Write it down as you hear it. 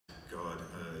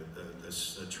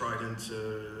a trident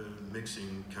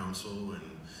mixing console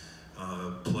and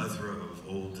a plethora of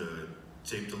old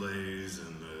tape delays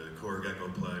and the Korg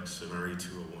Echoplex and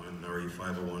RE201,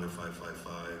 RE501 and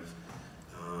 555,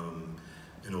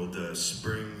 an old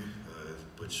Spring,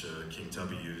 which King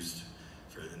Tubby used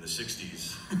in the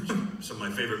 60s. Some of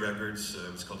my favorite records,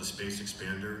 it was called The Space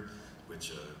Expander,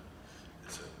 which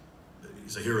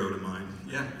he's a hero to mine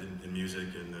in music,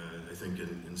 and I think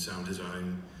in sound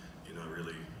design, you know,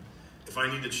 really, if I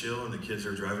need to chill and the kids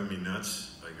are driving me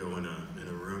nuts, I go in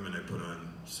a room and I put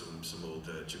on some old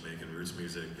Jamaican roots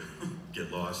music and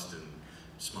get lost and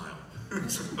smile.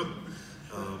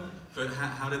 But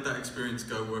how did that experience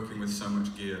go, working with so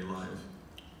much gear live?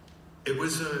 It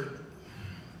was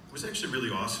actually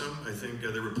really awesome. I think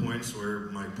there were points where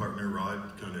my partner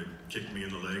Rod kind of kicked me in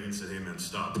the leg and said, "Hey man,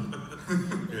 stop!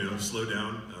 You know, slow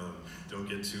down. Don't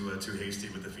get too hasty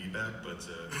with the feedback." But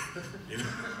you know,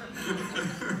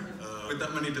 with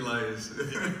that many delays,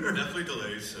 definitely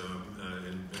delays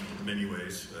in many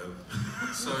ways.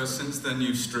 So since then,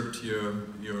 you've stripped your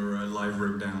live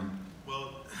rig down.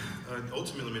 Well,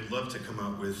 ultimately, we'd love to come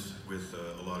out with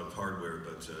a lot of hardware,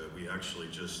 but we actually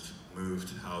just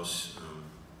moved house.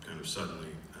 Kind of suddenly,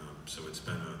 so it's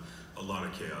been a lot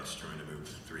of chaos trying to move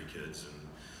 3 kids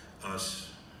and us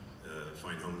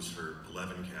find homes for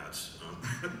 11 cats.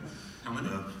 How many?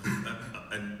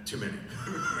 And too many,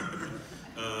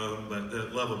 but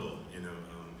lovable, you know.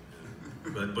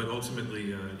 But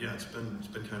ultimately, yeah, it's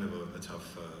been kind of a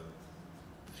tough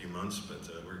few months, but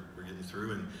we're getting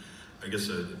through. And I guess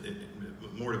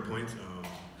more to point,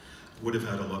 would have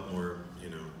had a lot more, you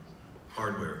know,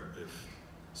 hardware if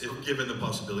given the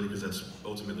possibility, because that's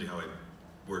ultimately how I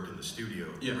work in the studio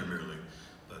primarily.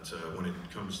 But when it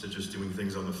comes to just doing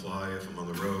things on the fly, if I'm on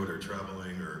the road or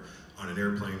traveling or on an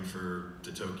airplane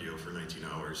to Tokyo for 19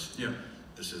 hours,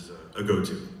 this is a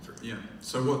go-to for me. Yeah.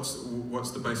 So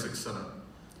what's the basic setup?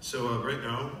 So right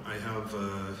now I have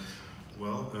the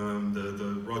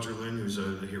Roger Lynn, who's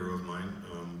a hero of mine,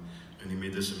 and he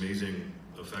made this amazing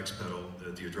effects pedal,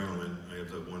 the Adrenaline. I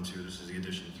have the 1-2. This is the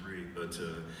edition 3, but.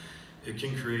 It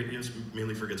can create, it's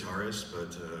mainly for guitarists,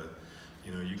 but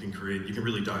you know, you can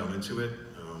really dial into it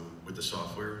with the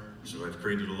software. So I've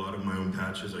created a lot of my own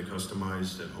patches I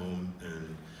customized at home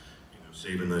and, you know,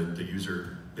 saving the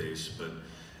user base, but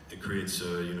it creates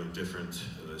you know, different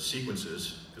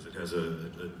sequences, because it has a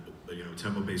you know,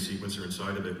 tempo-based sequencer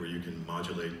inside of it where you can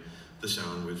modulate the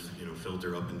sound with, you know,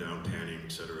 filter up and down, panning,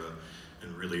 etc.,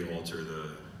 and really alter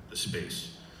the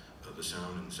space of the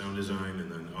sound and sound design.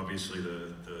 And then obviously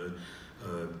the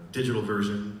digital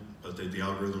version, but the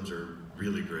algorithms are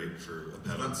really great for a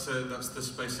pedal. That's the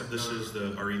Space Echo. This is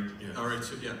the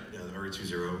RE2, yeah, the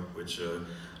RE20, which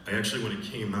I actually, when it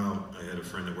came out, I had a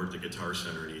friend that worked at Guitar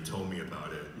Center, and he told me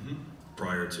about it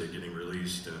prior to getting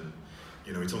released. And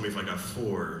you know, he told me if I got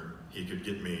 4, he could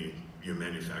get me, you know,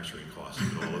 manufacturing costs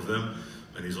and all of them.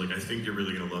 And he's like, "I think you're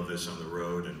really gonna love this on the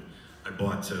road." And I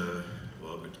bought.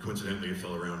 Well, coincidentally, it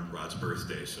fell around Rod's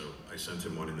birthday, so I sent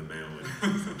him one in the mail.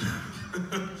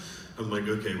 And I'm like,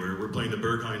 okay, we're playing the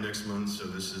Berghain next month, so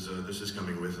this is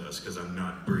coming with us, because I'm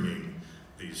not bringing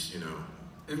these, you know,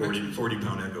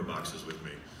 40-pound Echo boxes with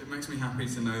me. It makes me happy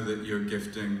to know that you're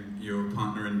gifting your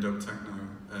partner in dub techno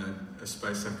a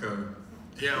Space Echo.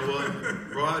 Yeah, well,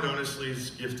 Rod honestly has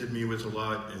gifted me with a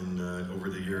lot, and over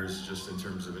the years, just in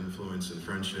terms of influence and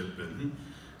friendship, and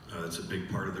it's a big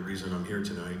part of the reason I'm here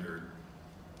tonight, or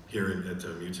here at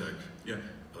Mutek. Yeah.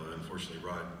 Unfortunately,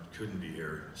 Rod couldn't be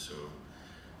here, so.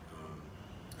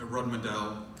 Rod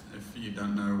Medell, if you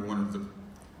don't know, one of the.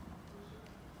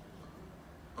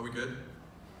 Are we good?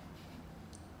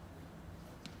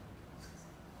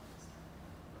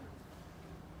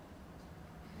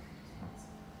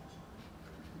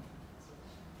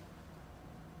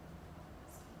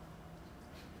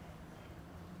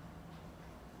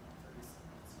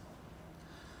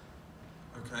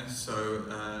 Okay, so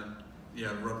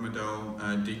yeah, Rod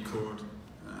Medell, D Chord,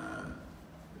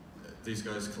 these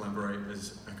guys collaborate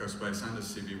as Echo Space and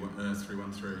as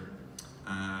CV313,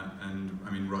 and I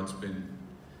mean, Rod's been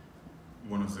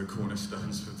one of the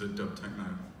cornerstones of the dub techno.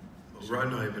 Well, Rod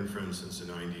and I have been friends since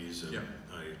the 90s, and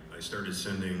I started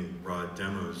sending Rod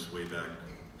demos way back,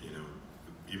 you know,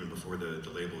 even before the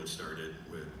label had started.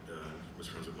 Was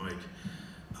friends with Mike,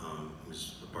 who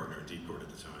was a partner at D Chord at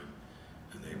the time.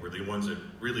 And they were the ones that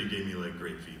really gave me like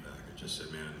great feedback. I just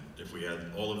said, man, if we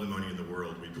had all of the money in the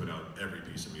world, we'd put out every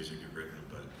piece of music you've written.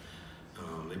 But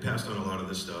they passed on a lot of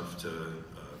this stuff to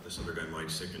this other guy, Mike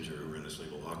Sickinger, who ran this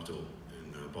label Octal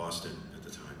in Boston at the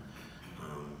time.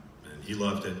 And he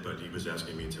loved it, but he was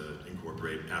asking me to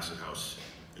incorporate acid house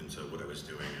into what I was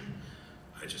doing. And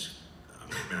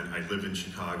man, I live in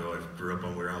Chicago, I grew up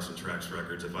on Warehouse and Tracks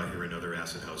Records. If I hear another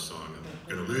Acid House song,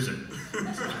 I'm gonna lose it.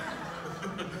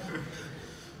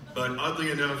 But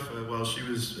oddly enough, while she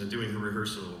was doing her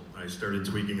rehearsal, I started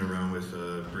tweaking around with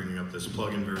bringing up this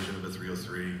plug-in version of the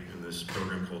 303 in this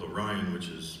program called Orion, which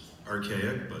is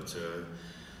archaic, but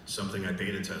something I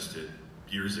beta tested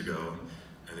years ago,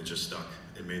 and it just stuck.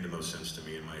 It made the most sense to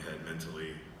me in my head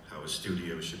mentally, how a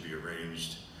studio should be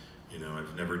arranged. You know,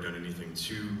 I've never done anything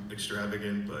too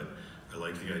extravagant, but I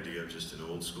like the idea of just an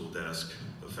old school desk,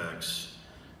 effects,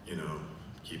 you know,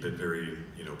 keep it very,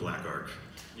 you know, black arc,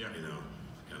 Yeah. you know,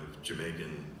 kind of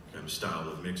Jamaican kind of style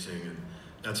of mixing, and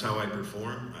that's how I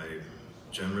perform. I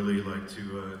generally like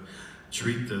to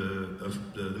treat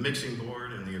the mixing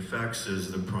board and the effects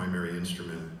as the primary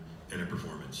instrument in a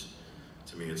performance.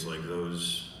 To me, it's like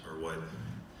those are what,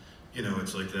 you know,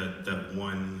 it's like that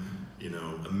one, you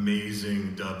know,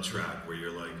 amazing dub track where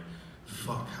you're like,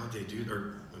 fuck, how'd they do,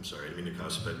 or, I'm sorry, I didn't mean to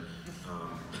cuss, but,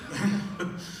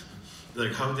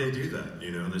 like, how'd they do that?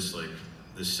 You know, this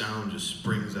sound just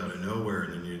springs out of nowhere,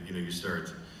 and then you know, you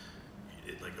start,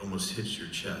 it like almost hits your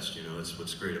chest, you know. That's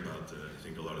what's great about I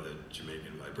think a lot of the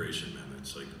Jamaican vibration, man.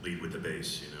 It's like lead with the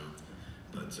bass, you know.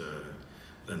 But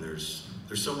then there's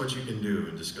so much you can do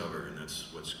and discover, and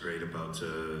that's what's great about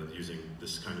using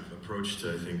this kind of approach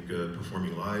to, I think,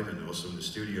 performing live and also in the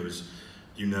studio is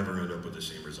you never end up with the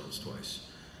same results twice.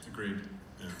 Agreed.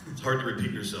 Yeah. It's hard to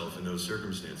repeat yourself in those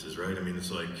circumstances, right? I mean, it's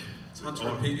like... It's hard to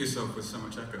repeat yourself with so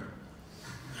much echo.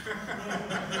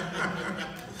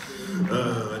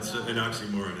 That's an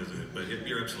oxymoron, isn't it? But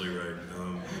you're absolutely right.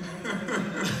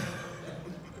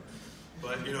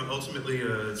 But you know, ultimately,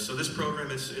 so this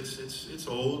program it's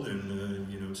old,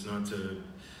 and you know, it's not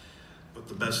but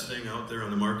the best thing out there on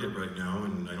the market right now,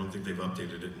 and I don't think they've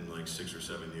updated it in like 6 or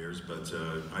 7 years. But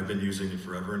I've been using it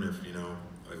forever, and if you know,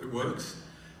 If it works.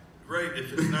 Right.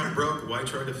 If it's not broke, why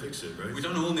try to fix it, right? We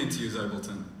don't all need to use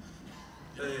Ableton.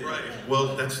 Right.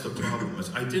 Well, that's the problem.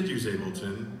 I did use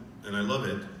Ableton, and I love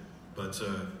it, but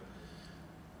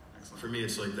for me,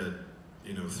 it's like that,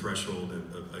 you know, threshold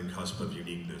and cusp of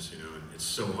uniqueness, you know, and it's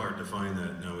so hard to find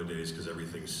that nowadays because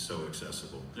everything's so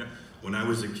accessible. Yeah. When I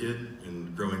was a kid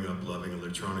and growing up loving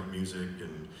electronic music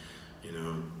and, you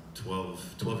know,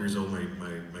 12 years old,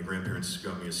 my grandparents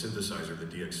got me a synthesizer, the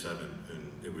DX7,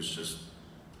 and it was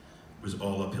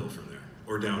all uphill from there,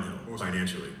 or downhill,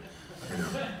 financially, you know.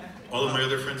 All of my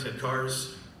other friends had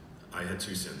cars, I had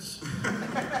 2 cents.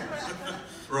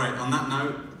 Right, on that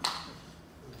note,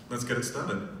 let's get it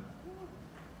started.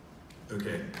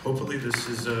 Okay, hopefully this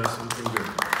is something good.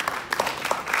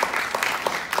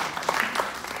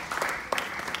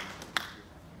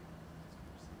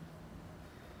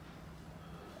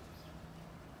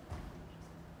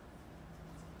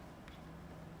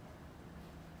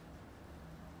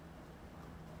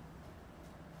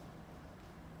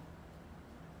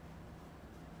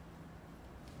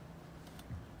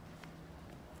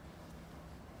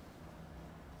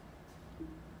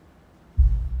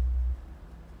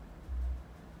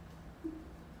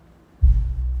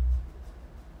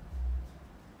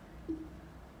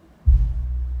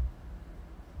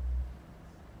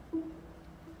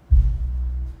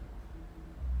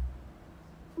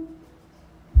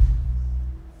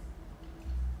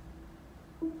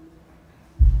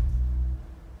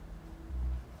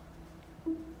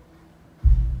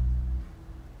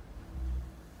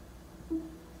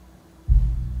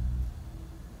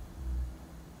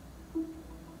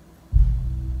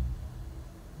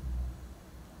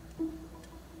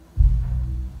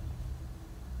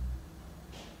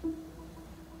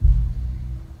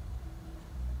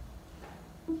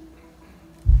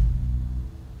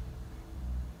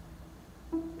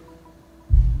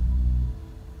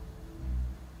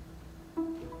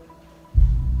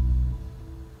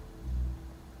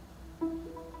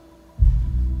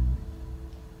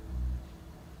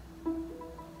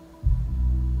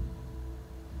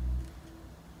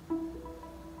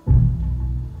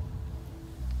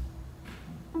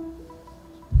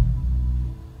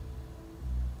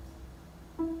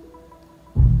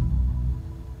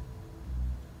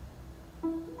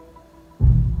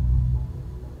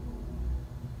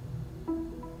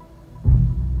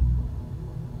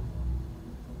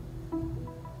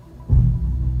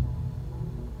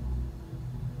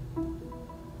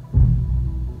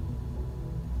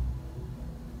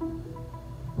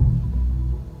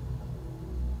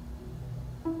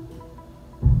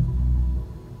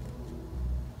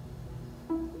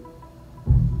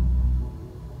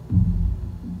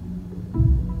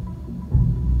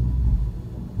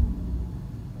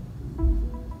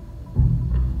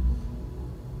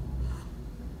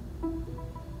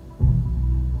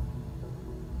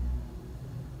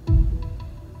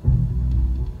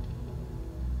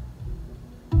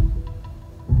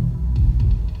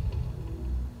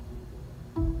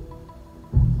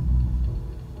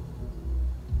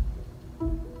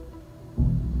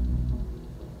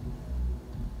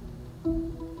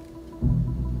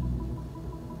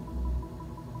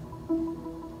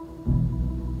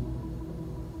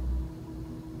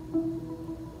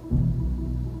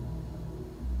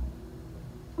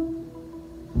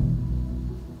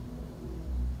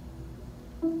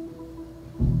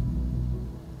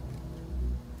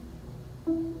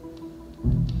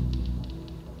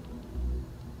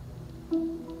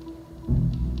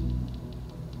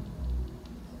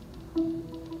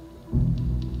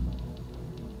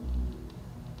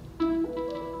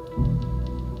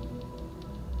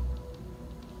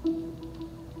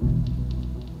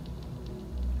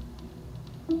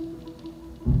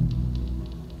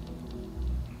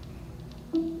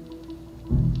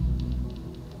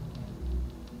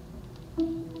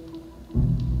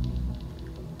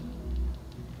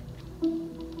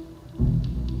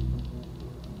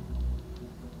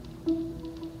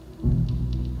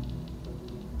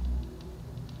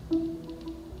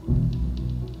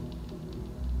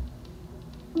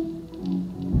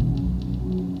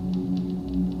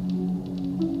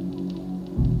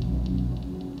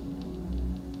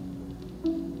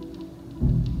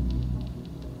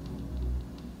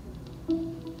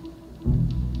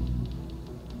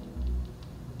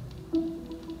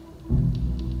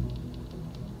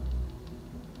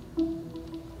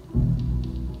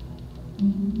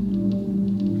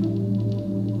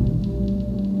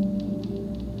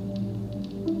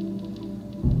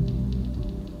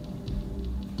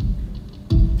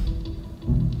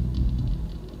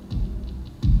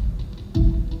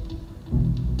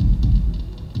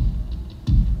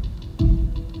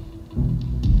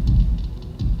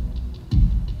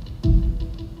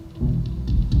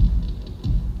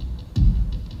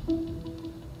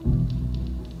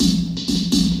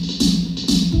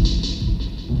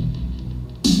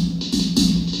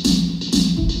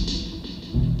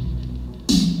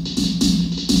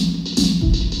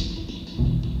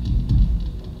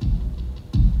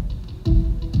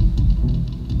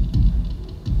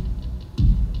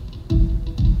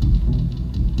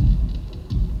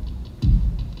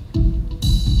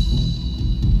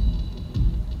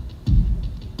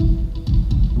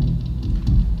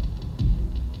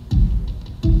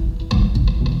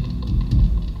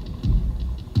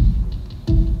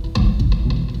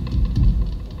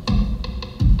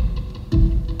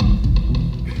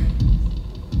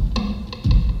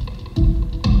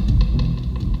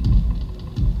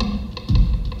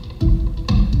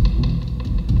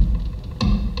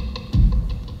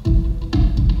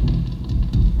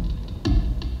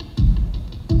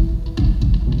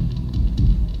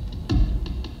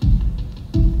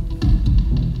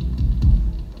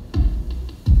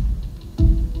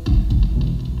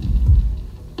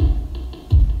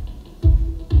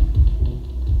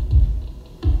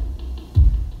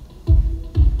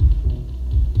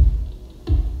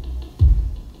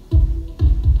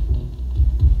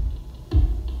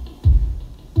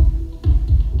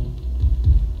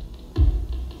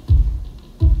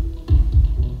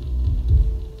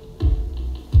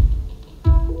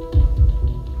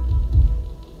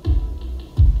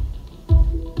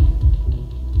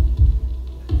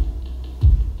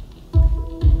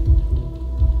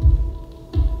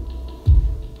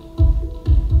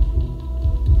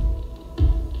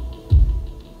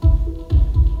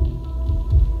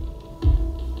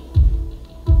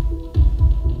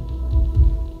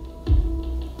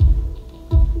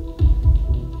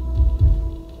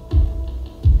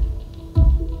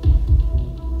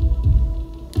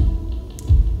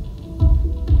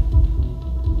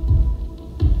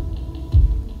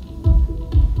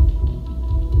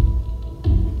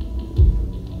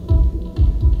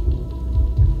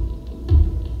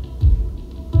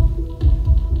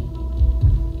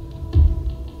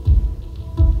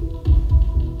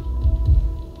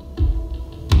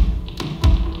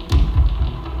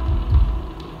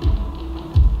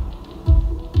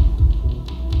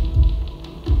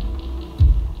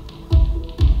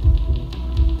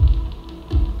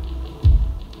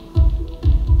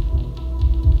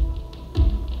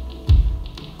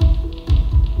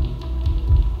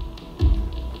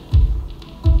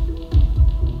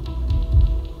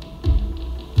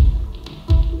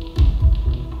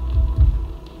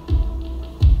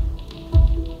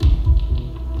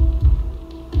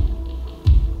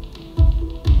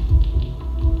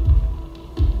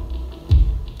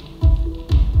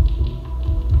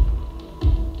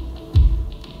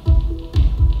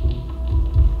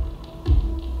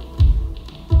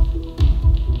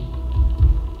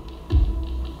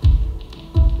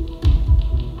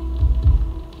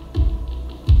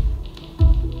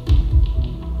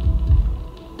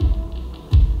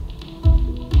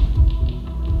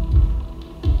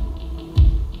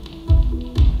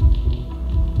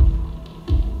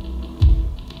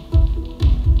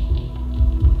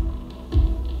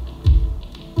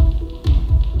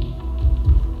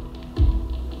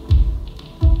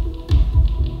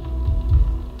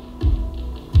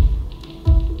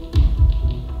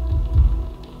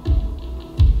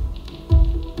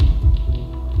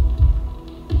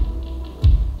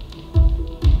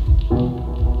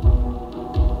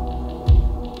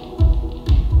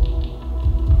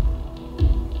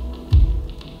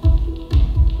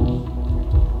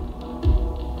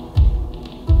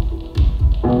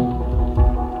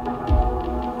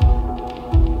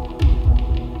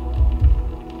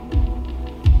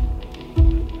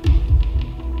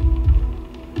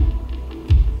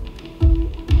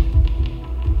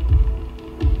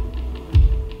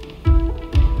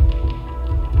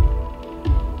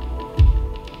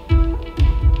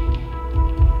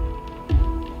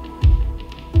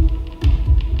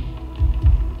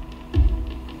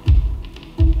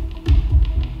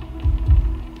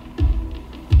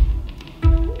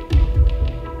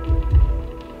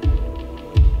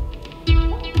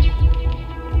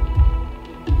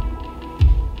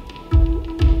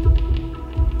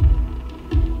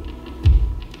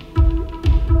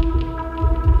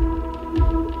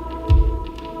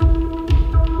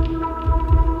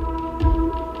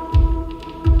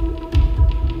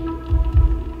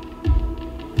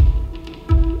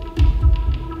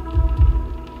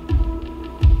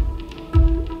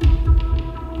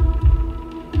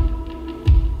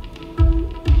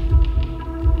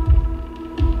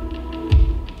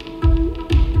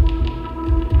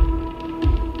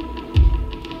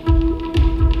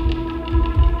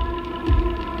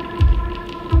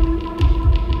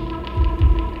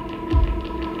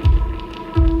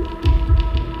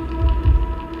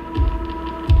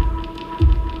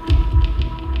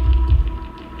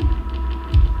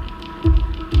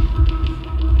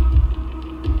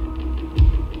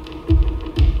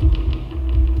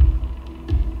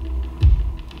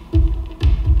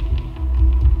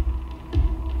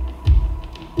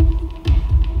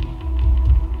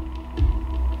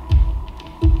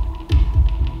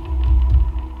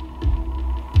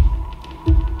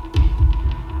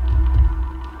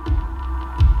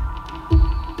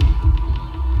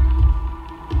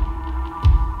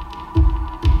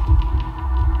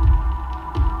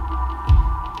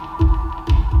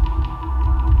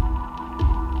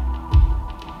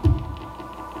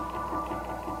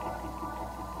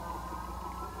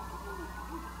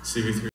 CV3